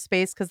 a safe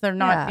space because they're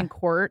not Yeah. in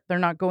court. They're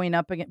not going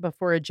up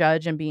before a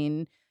judge and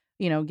being,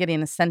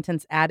 getting a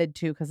sentence added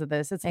to because of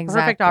this. It's a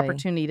perfect Exactly.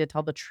 opportunity to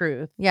tell the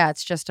truth. Yeah,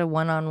 it's just a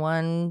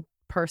one-on-one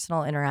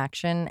personal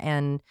interaction.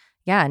 And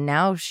yeah,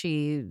 now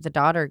the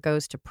daughter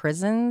goes to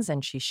prisons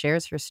and she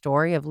shares her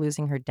story of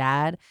losing her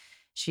dad.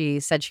 She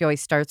said she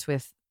always starts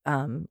with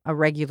a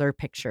regular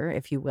picture,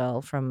 if you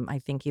will, from I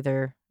think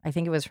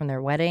it was from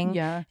their wedding.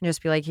 Yeah. And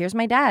just be like, here's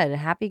my dad, a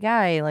happy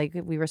guy. Like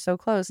we were so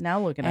close. Now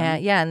look at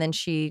him. Yeah, and then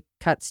she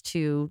cuts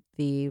to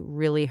the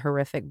really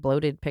horrific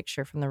bloated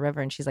picture from the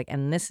river, and she's like,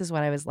 and this is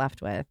what I was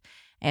left with.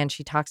 And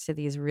she talks to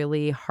these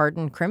really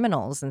hardened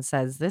criminals and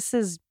says, this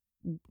is,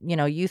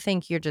 you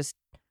think you're just,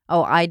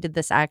 oh, I did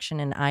this action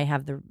and I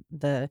have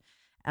the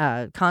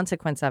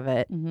consequence of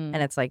it. Mhm. And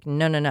it's like,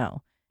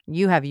 no.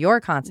 You have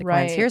your consequence.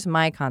 Right. Here's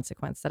my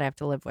consequence that I have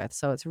to live with.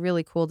 So it's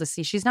really cool to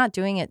see. She's not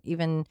doing it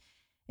even.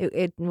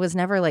 It was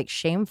never like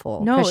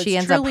shameful. No, 'cause it's she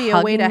ends up truly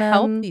a way to hugging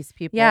help them. these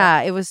people.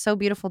 Yeah, it was so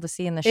beautiful to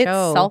see in the It's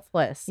show.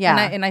 selfless. Yeah.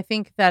 And I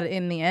think that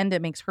in the end,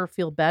 it makes her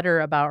feel better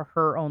about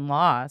her own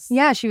loss.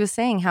 Yeah, she was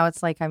saying how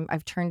it's like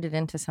I've turned it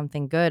into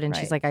something good, and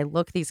she's Right. like, I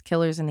look these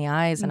killers in the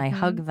eyes and I Mhm.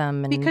 hug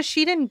them, and Because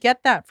she didn't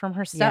get that from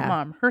her Yeah.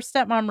 stepmom. Her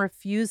stepmom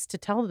refused to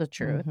tell the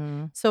truth.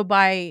 Mhm. So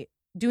by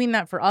doing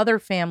that for other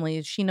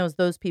families, she knows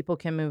those people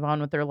can move on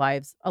with their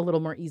lives a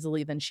little more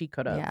easily than she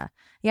could have.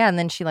 Yeah, and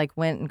then she like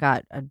went and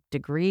got a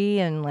degree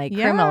in like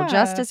criminal Yeah.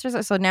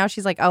 justice, so now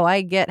she's like, oh,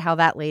 I get how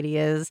that lady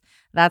is.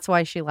 That's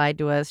why she lied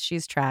to us.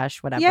 She's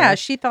trash, whatever. Yeah,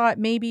 she thought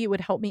maybe it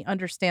would help me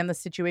understand the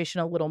situation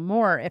a little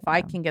more if I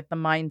Yeah. can get the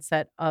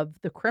mindset of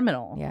the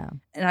criminal. Yeah.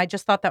 And I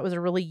just thought that was a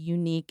really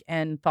unique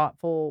and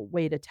thoughtful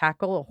way to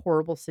tackle a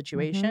horrible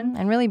situation. Mhm.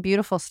 And really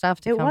beautiful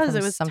stuff to It come was. from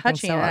It was something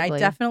touching. so And I ugly.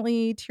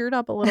 definitely teared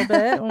up a little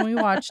bit when we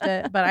watched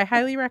it, but I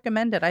highly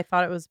recommend it. I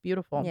thought it was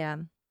beautiful. Yeah.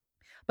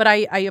 But I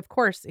of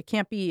course, it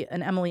can't be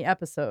an Emily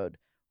episode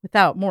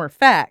without more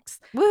facts.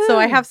 So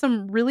I Woo! have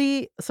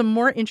some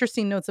more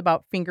interesting notes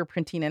about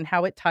fingerprinting and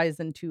how it ties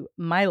into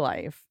my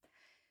life.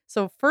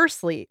 So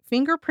firstly,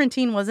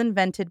 fingerprinting was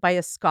invented by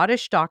a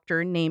Scottish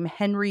doctor named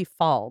Henry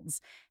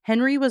Faulds.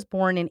 Henry was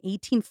born in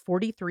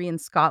 1843 in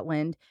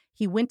Scotland.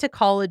 He went to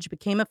college,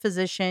 became a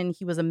physician.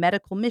 He was a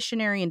medical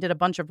missionary and did a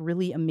bunch of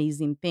really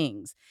amazing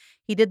things.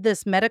 He did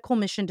this medical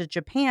mission to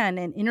Japan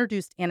and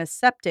introduced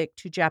antiseptic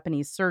to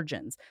Japanese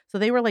surgeons. So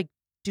they were like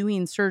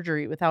doing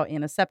surgery without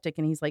antiseptic.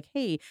 And he's like,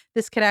 hey,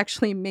 this could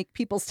actually make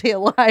people stay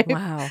alive.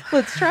 Wow.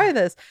 Let's try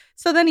this.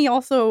 So then he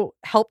also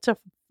helped to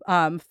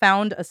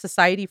found a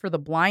society for the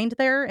blind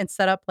there and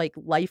set up like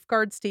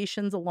lifeguard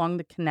stations along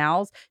the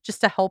canals just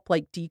to help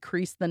like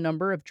decrease the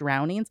number of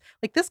drownings.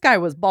 Like this guy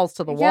was balls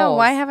to the Yeah, walls.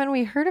 why haven't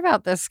we heard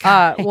about this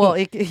guy? Well,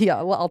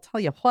 I'll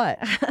tell you what.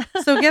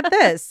 So get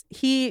this.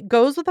 He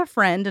goes with a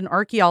friend, an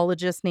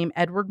archaeologist named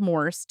Edward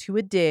Morse, to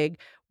a dig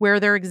where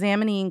they're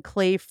examining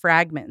clay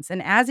fragments.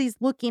 And as he's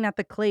looking at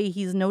the clay,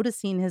 he's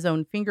noticing his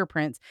own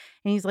fingerprints.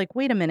 And he's like,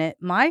 wait a minute,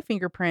 my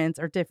fingerprints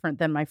are different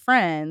than my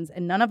friends,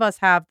 and none of us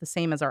have the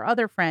same as our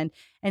other friend.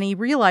 And he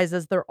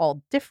realizes they're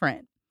all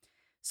different.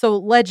 So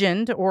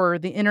legend or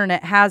the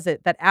internet has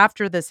it that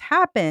after this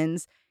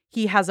happens,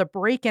 he has a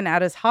break-in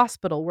at his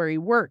hospital where he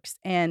works,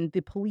 and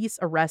the police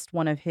arrest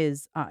one of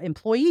his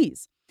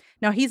employees.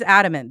 Now, he's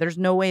adamant there's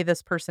no way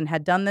this person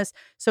had done this.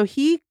 So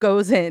he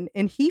goes in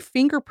and he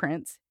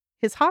fingerprints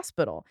his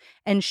hospital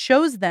and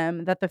shows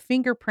them that the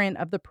fingerprint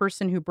of the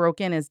person who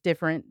broke in is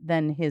different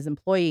than his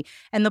employee.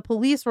 And the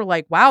police were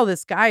like, wow,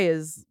 this guy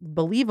is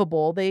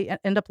believable. They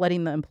end up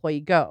letting the employee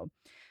go.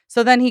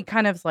 So then he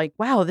kind of like,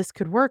 wow, this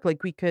could work.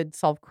 Like we could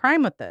solve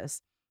crime with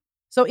this.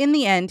 So in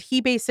the end, he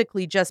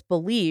basically just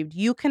believed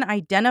you can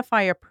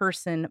identify a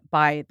person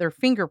by their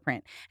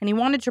fingerprint. And he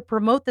wanted to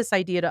promote this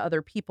idea to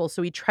other people.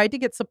 So he tried to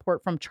get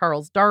support from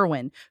Charles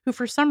Darwin, who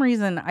for some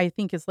reason I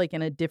think is like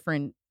in a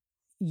different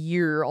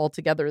year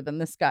altogether than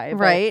this guy. But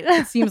Right.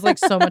 it seems like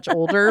so much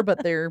older,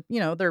 but they're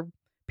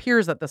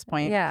peers at this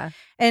point. Yeah.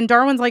 And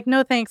Darwin's like,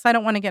 no, thanks. I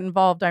don't want to get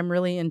involved. I'm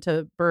really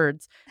into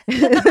birds.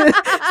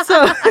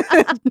 So,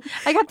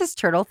 I got this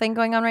turtle thing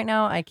going on right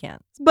now. I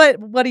can't. but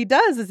what he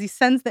does is he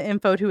sends the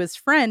info to his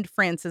friend,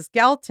 Francis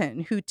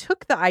Galton, who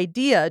took the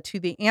idea to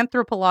the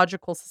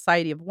Anthropological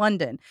Society of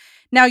London.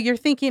 Now you're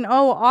thinking,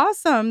 oh,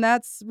 awesome.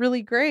 That's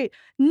really great.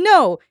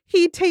 No,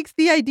 he takes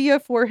the idea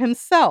for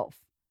himself.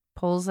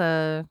 Pulls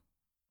a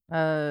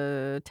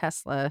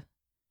Tesla.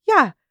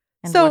 Yeah.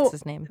 And So what's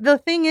his name? the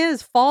thing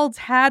is, Faulds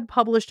had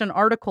published an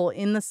article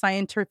in the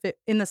scientific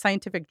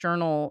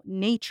journal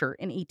Nature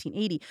in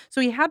 1880.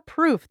 So he had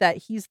proof that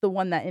he's the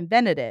one that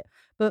invented it.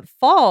 But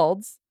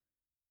Faulds,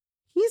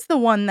 he's the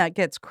one that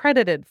gets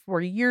credited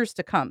for years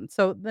to come.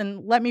 So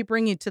then let me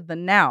bring you to the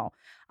now.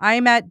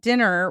 I'm at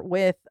dinner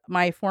with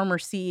my former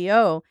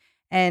CEO,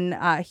 and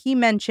he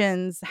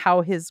mentions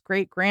how his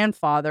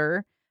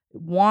great-grandfather,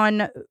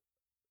 Vucetich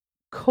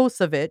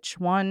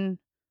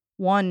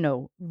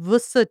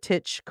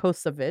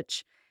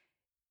Kosovich,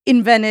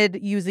 invented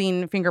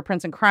using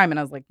fingerprints in crime. And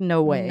I was like,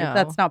 no way, No.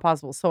 that's not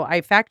possible. So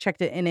I fact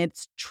checked it and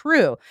it's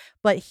true.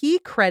 But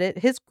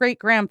his great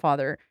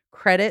grandfather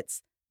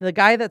credits the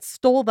guy that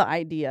stole the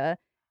idea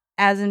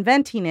as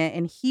inventing it.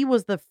 And he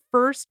was the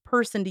first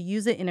person to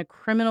use it in a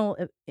criminal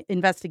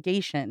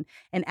investigation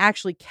and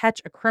actually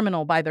catch a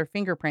criminal by their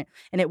fingerprint.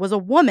 And it was a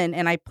woman.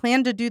 And I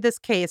plan to do this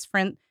case,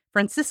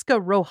 Francisca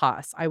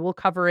Rojas. I will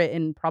cover it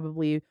in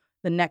probably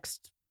the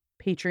next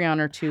Patreon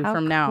or two How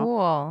from now.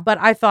 cool. But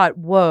I thought,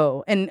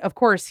 whoa. And of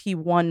course, he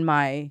won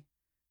my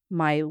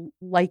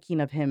liking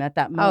of him at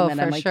that moment.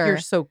 for I'm like, sure. you're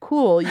so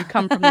cool. You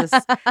come from this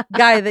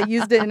guy that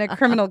used it in a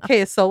criminal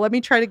case. So let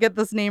me try to get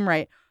this name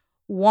right.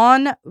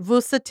 Juan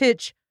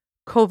Vucetich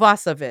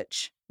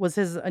Kovacevic was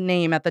his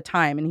name at the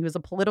time. And he was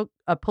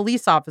a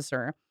police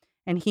officer.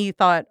 And he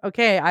thought,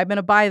 okay, I'm going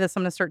to buy this.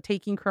 I'm going to start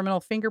taking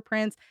criminal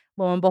fingerprints.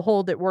 Lo and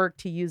behold, it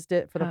worked. He used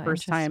it for the Oh,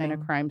 first time in a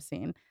interesting. crime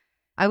scene.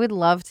 I would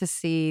love to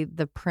see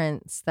the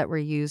prints that were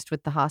used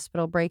with the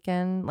hospital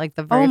break-in. Like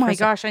the very Oh my first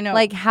gosh, I know.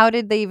 Like, how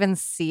did they even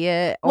see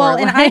it? Well, Or,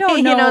 and I don't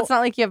you know, know- it's not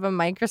like you have a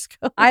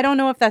microscope. I don't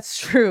know if that's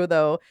true,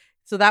 though.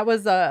 So that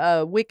was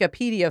a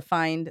Wikipedia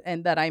find,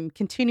 and that I'm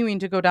continuing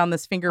to go down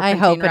this fingerprinting I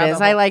hope it rabbit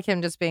is. I hole. like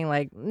him just being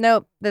like,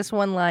 nope, this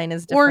one line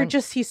is Or different.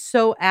 just he's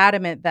so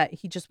adamant that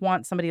he just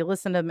wants somebody to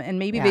listen to him. And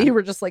maybe Yeah. they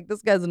were just like,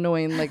 this guy's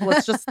annoying. Like,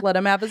 let's just let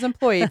him have his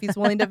employee. If he's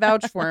willing to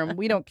vouch for him,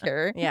 we don't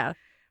care. yeah.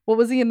 What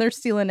was he in there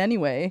stealing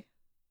anyway?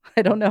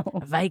 I don't know.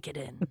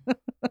 Vicodin.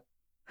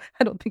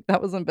 I don't think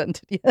that was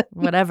invented yet.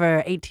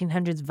 Whatever.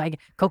 1800s Vicodin.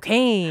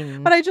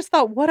 Cocaine. But I just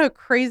thought, what a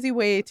crazy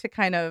way to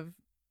kind of,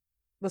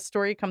 the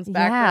story comes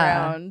back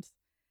Yeah. around.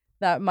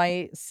 that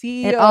my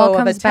CEO It all of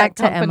comes a tech back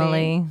to company,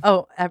 Emily.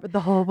 Oh, the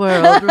whole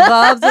world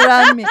revolves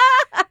around me.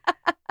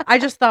 I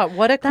just thought,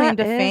 what a claim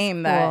That to is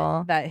fame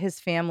cool. that his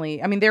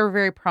family. I mean, they were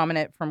very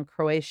prominent from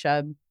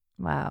Croatia,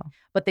 Wow.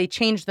 but they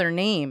changed their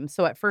name.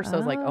 So at first I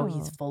was like, oh,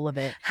 he's Oh. full of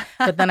it.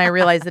 But then I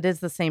realized it is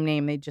the same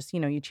name. They just,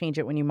 you change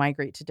it when you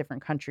migrate to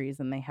different countries,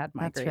 and they had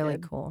migrated. That's really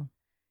cool.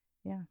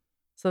 Yeah.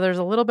 So there's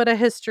a little bit of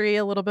history,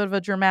 a little bit of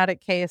a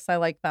dramatic case. I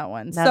like that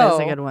one. That is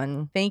a good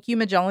one. Thank you,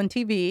 Magellan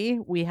TV.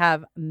 We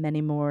have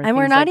many more. And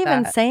we're things not like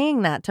even that.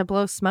 saying that to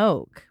blow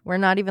smoke. We're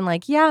not even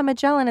like, yeah,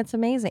 Magellan, it's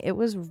amazing. It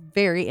was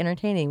very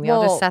entertaining. We all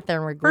Well, just sat there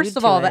and were glued First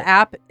of to all, it. the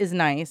app is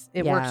nice.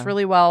 It works Yeah.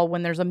 really well.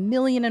 When there's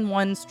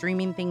 1,000,001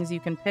 streaming things you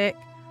can pick,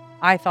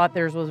 I thought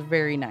theirs was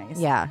very nice.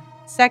 Yeah.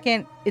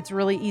 Second, it's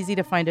really easy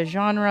to find a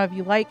genre if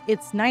you like.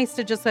 It's nice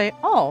to just say,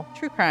 oh,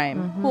 true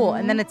crime, cool.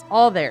 And then it's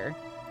all there.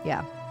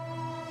 Yeah.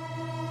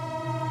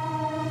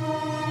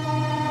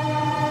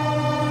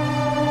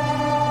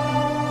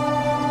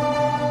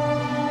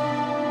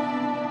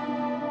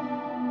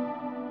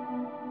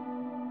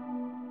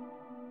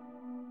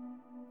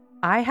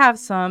 I have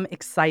some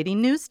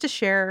exciting news to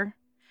share.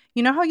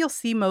 You know how you'll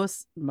see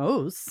most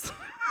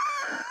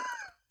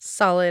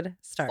Solid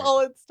start.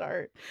 solid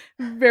start.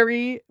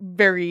 Very,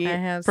 very I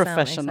have some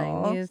professional.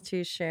 exciting news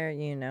to share.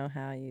 You know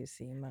how you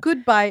see my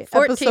Goodbye.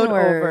 14 Episode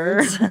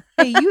words. over.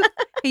 hey,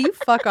 you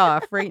fuck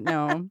off right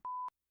now.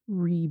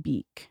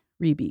 Rebeak.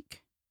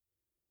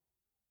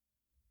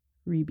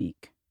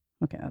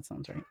 Okay, that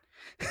sounds right.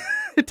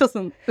 It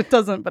doesn't,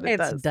 but it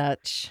It's does.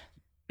 Dutch.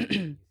 Oh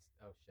shit,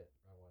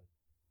 wrong one.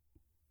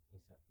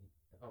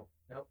 Oh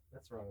nope,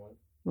 that's the wrong one.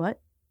 What?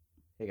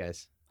 Hey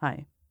guys,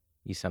 Hi.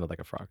 you sounded like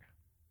a frog.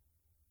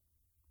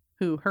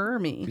 Who? Her or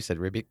me? You said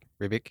Rubik.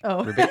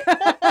 Oh. Rubik.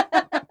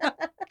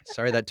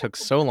 Sorry that took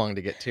so long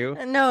to get to.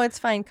 No, it's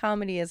fine.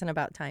 Comedy isn't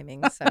about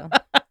timing. So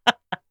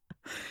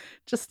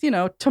Just,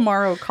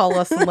 tomorrow call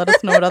us and let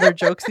us know what other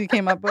jokes you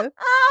came up with.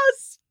 Oh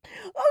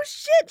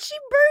shit, she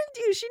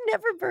burned you. She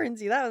never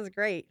burns you. That was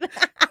great.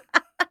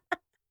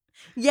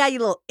 Yeah, you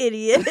little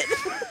idiot.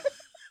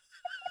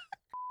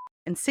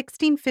 In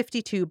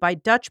 1652 by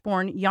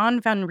Dutch-born Jan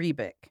van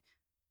Riebeek.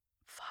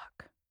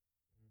 Fuck.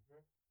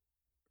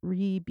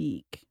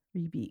 Riebeek.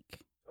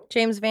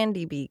 James Van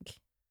De Beek.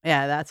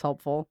 Yeah, that's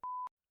helpful.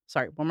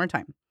 Sorry, one more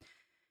time.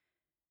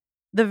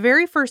 The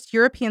very first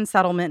European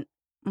settlement.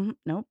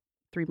 Nope,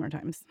 3 more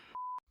times.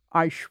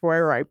 I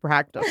swear I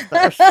practiced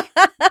this.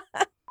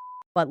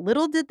 But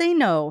little did they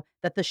know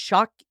that the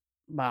shock.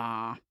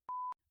 I'd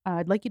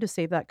like you to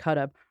save that cut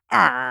up.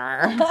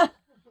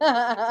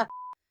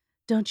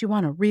 Don't you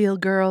want a real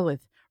girl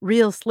with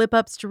real slip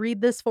ups to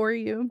read this for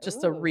you?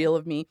 Just a Ooh. reel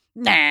of me.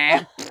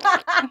 Nah.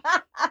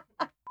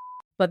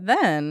 But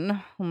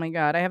then, oh my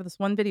God, I have this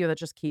one video that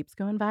just keeps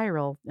going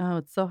viral. Oh,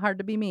 it's so hard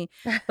to be me.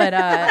 But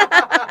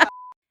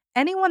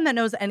anyone that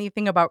knows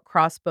anything about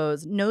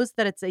crossbows knows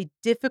that it's a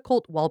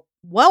difficult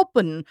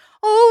weapon.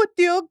 Oh,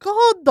 dear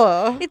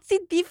God. It's a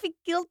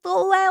difficult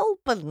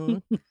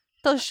weapon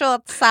to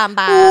shoot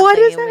somebody. What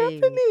is with.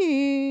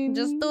 happening?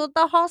 Just do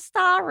the whole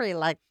story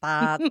like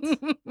that.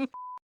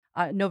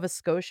 Nova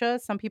Scotia,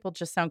 some people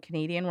just sound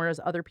Canadian, whereas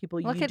other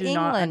people Look you at do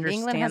not England. understand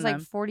England has them.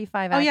 like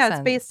 45 Oh accents. yeah, it's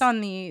based on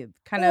the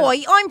kind of.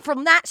 Oi, I'm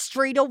from that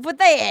street over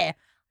there.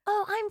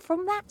 Oh, I'm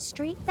from that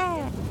street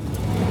there.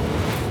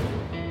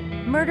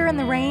 Murder in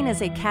the Rain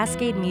is a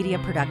Cascade Media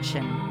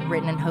production,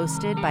 written and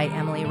hosted by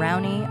Emily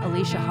Rowney,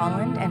 Alicia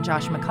Holland, and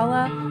Josh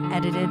McCullough,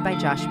 edited by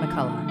Josh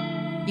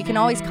McCullough. You can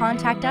always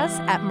contact us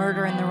at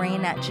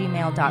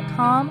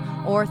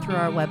murderintherain@gmail.com or through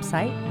our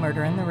website,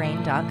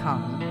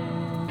 murderintherain.com.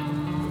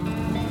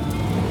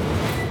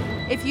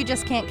 If you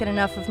just can't get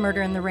enough of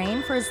Murder in the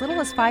Rain, for as little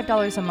as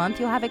 $5 a month,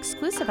 you'll have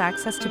exclusive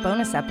access to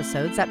bonus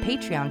episodes at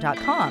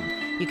patreon.com.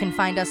 You can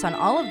find us on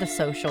all of the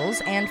socials,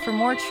 and for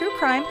more true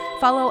crime,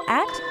 follow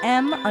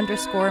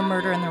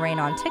 @M_Murder in the Rain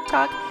on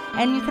TikTok,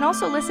 and you can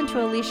also listen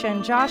to Alicia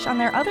and Josh on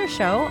their other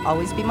show,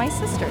 Always Be My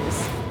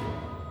Sisters.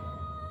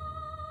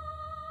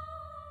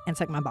 And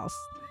suck my balls.